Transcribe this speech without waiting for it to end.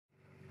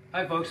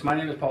Hi folks, my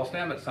name is Paul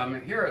Stamets.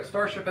 I'm here at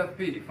Starship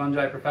FP,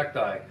 Fungi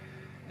Perfecti,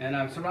 and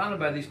I'm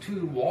surrounded by these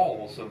two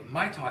walls of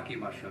Maitake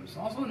mushrooms,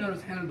 also known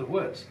as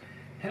Hen-of-the-Woods.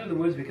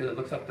 Hen-of-the-Woods because it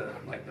looks up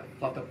like the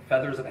fluffed up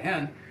feathers of a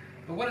hen.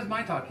 But what does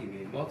Maitake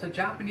mean? Well, it's a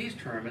Japanese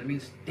term, and it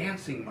means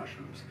dancing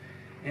mushrooms.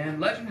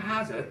 And legend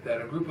has it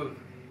that a group of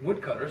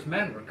woodcutters,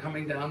 men, were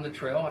coming down the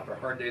trail after a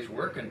hard day's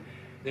work, and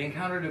they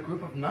encountered a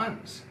group of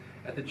nuns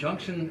at the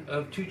junction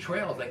of two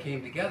trails that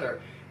came together.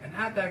 And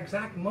at that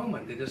exact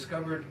moment, they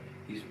discovered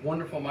these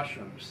wonderful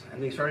mushrooms,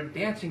 and they started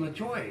dancing with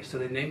joy, so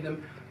they named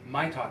them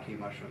Maitake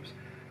mushrooms.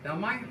 Now,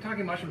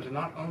 Maitake mushrooms are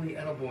not only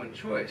edible in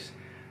choice,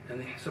 and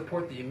they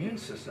support the immune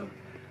system,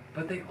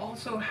 but they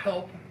also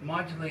help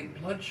modulate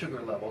blood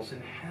sugar levels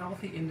in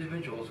healthy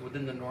individuals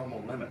within the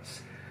normal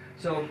limits.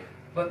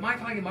 But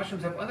Maitake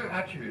mushrooms have other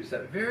attributes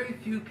that very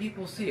few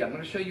people see. I'm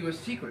going to show you a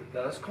secret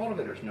that us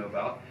cultivators know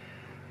about,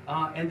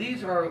 and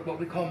these are what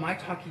we call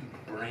Maitake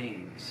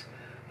brains.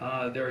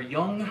 They're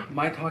young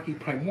Maitake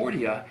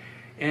primordia,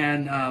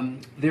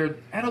 and they're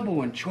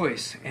edible in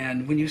choice.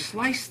 And when you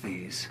slice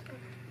these,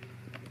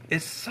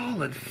 it's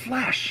solid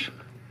flesh,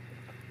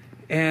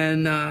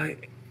 and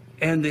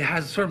it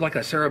has sort of like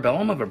a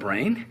cerebellum of a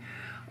brain.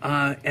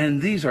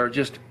 And these are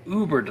just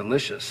uber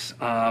delicious,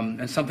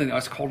 and something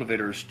us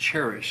cultivators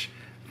cherish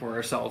for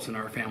ourselves and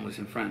our families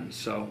and friends.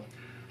 So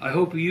I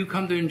hope you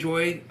come to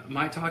enjoy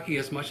Maitake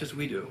as much as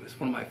we do. It's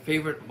one of my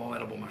favorite of all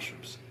edible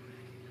mushrooms.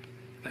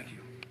 Thank you.